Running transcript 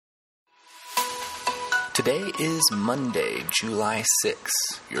Today is Monday, July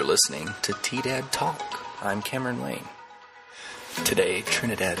 6th. You're listening to T-Dad Talk. I'm Cameron Lane. Today,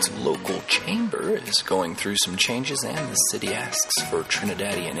 Trinidad's local chamber is going through some changes and the city asks for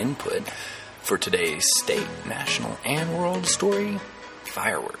Trinidadian input. For today's state, national, and world story,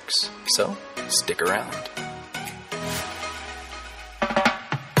 fireworks. So, stick around.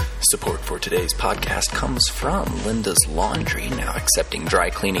 Support for today's podcast comes from Linda's Laundry, now accepting dry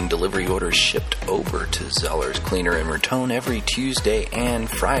cleaning delivery orders shipped over to Zeller's Cleaner in Raton every Tuesday and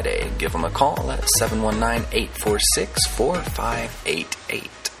Friday. Give them a call at 719-846-4588.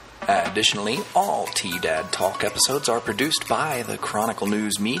 Additionally, all T-Dad Talk episodes are produced by the Chronicle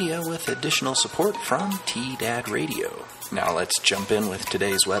News Media with additional support from T-Dad Radio. Now let's jump in with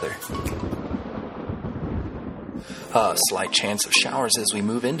today's weather. A slight chance of showers as we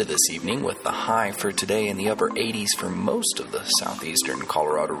move into this evening, with the high for today in the upper 80s for most of the southeastern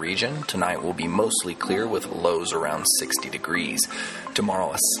Colorado region. Tonight will be mostly clear with lows around 60 degrees.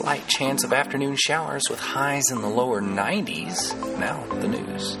 Tomorrow, a slight chance of afternoon showers with highs in the lower 90s. Now, the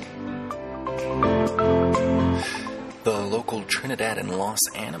news. The local Trinidad and Los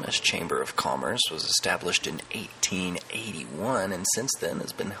Animas Chamber of Commerce was established in 1881 and since then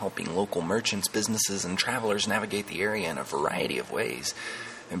has been helping local merchants, businesses, and travelers navigate the area in a variety of ways.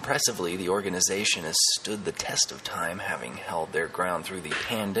 Impressively, the organization has stood the test of time, having held their ground through the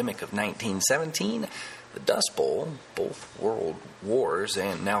pandemic of 1917, the Dust Bowl, both world wars,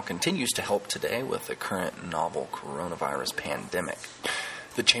 and now continues to help today with the current novel coronavirus pandemic.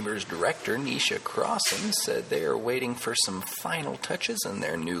 The Chamber's director, Nisha Crossan, said they are waiting for some final touches in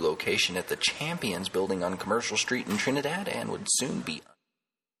their new location at the Champions Building on Commercial Street in Trinidad and would soon be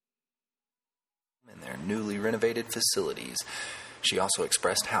in their newly renovated facilities. She also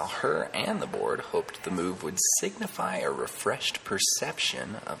expressed how her and the board hoped the move would signify a refreshed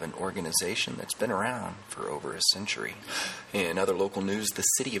perception of an organization that's been around for over a century. In other local news, the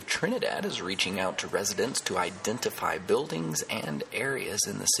city of Trinidad is reaching out to residents to identify buildings and areas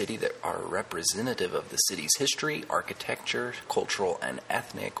in the city that are representative of the city's history, architecture, cultural and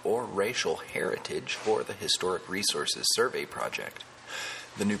ethnic or racial heritage for the Historic Resources Survey Project.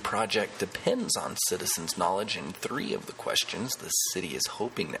 The new project depends on citizens' knowledge, and 3 of the questions the city is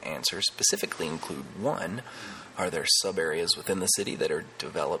hoping to answer specifically include: 1, are there sub-areas within the city that are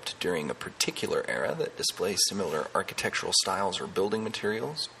developed during a particular era that display similar architectural styles or building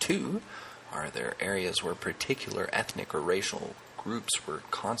materials? 2, are there areas where particular ethnic or racial groups were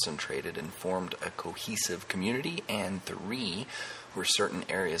concentrated and formed a cohesive community? And 3, were certain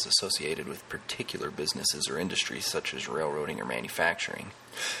areas associated with particular businesses or industries such as railroading or manufacturing?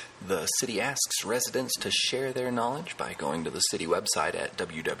 The city asks residents to share their knowledge by going to the city website at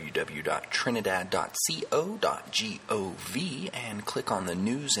www.trinidad.co.gov and click on the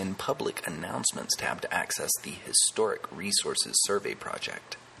News and Public Announcements tab to access the Historic Resources Survey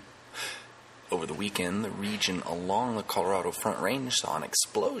Project. Over the weekend, the region along the Colorado Front Range saw an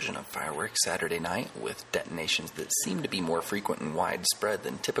explosion of fireworks Saturday night, with detonations that seemed to be more frequent and widespread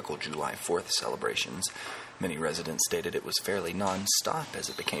than typical July 4th celebrations. Many residents stated it was fairly non-stop as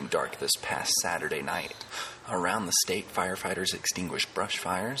it became dark this past Saturday night. Around the state, firefighters extinguished brush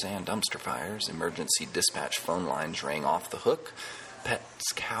fires and dumpster fires. Emergency dispatch phone lines rang off the hook.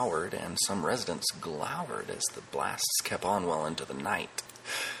 Pets cowered, and some residents glowered as the blasts kept on well into the night.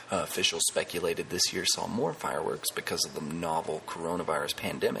 Officials speculated this year saw more fireworks because of the novel coronavirus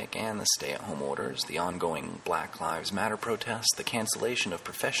pandemic and the stay-at-home orders, the ongoing Black Lives Matter protests, the cancellation of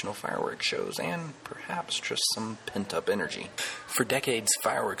professional fireworks shows, and perhaps just some pent-up energy. For decades,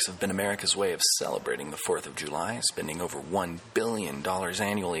 fireworks have been America's way of celebrating the 4th of July, spending over $1 billion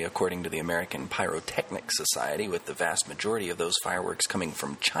annually according to the American Pyrotechnic Society, with the vast majority of those fireworks coming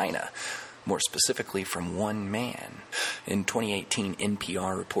from China. More specifically, from one man. In 2018,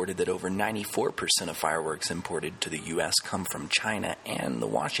 NPR reported that over 94% of fireworks imported to the U.S. come from China, and the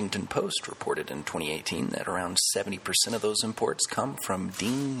Washington Post reported in 2018 that around 70% of those imports come from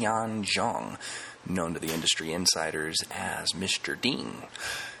Ding Yanzhong, known to the industry insiders as Mr. Ding.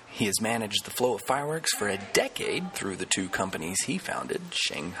 He has managed the flow of fireworks for a decade through the 2 companies he founded,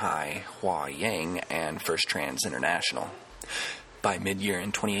 Shanghai Huayang and First Trans International. By mid-year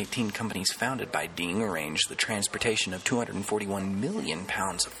in 2018, companies founded by Ding arranged the transportation of 241 million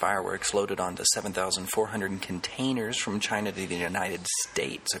pounds of fireworks loaded onto 7,400 containers from China to the United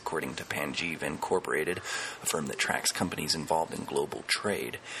States, according to Panjiv Incorporated, a firm that tracks companies involved in global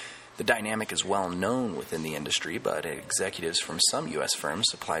trade. The dynamic is well known within the industry, but executives from some U.S. firms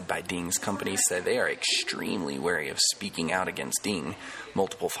supplied by Ding's company say they are extremely wary of speaking out against Ding.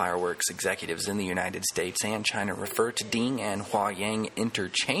 Multiple fireworks executives in the United States and China refer to Ding and Huayang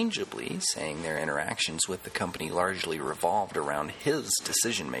interchangeably, saying their interactions with the company largely revolved around his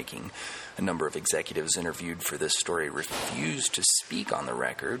decision-making. A number of executives interviewed for this story refused to speak on the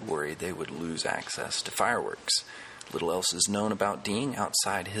record, worried they would lose access to fireworks. Little else is known about Ding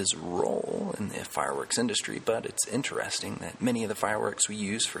outside his role in the fireworks industry, but it's interesting that many of the fireworks we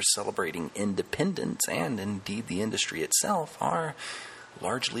use for celebrating independence and indeed the industry itself are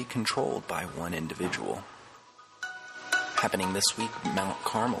largely controlled by one individual. Happening this week, Mount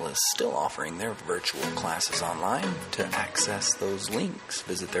Carmel is still offering their virtual classes online. To access those links,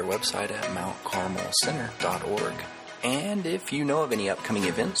 visit their website at mountcarmelcenter.org. And if you know of any upcoming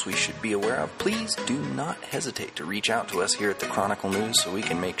events we should be aware of, please do not hesitate to reach out to us here at the Chronicle News so we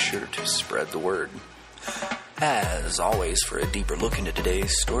can make sure to spread the word. As always, for a deeper look into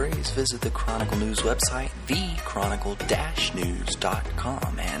today's stories, visit the Chronicle News website,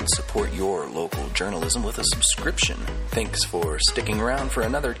 thechronicle-news.com, and support your local journalism with a subscription. Thanks for sticking around for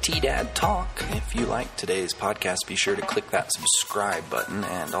another T-Dad Talk. If you like today's podcast, be sure to click that subscribe button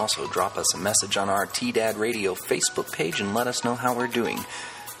and also drop us a message on our T-Dad Radio Facebook page and let us know how we're doing.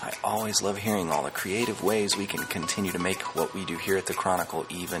 I always love hearing all the creative ways we can continue to make what we do here at the Chronicle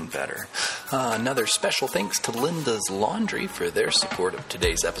even better. Another special thanks to Linda's Laundry for their support of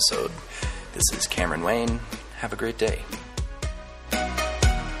today's episode. This is Cameron Wayne. Have a great day.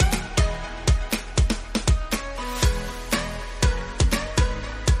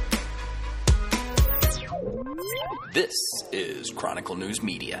 This is Chronicle News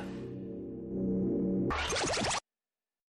Media.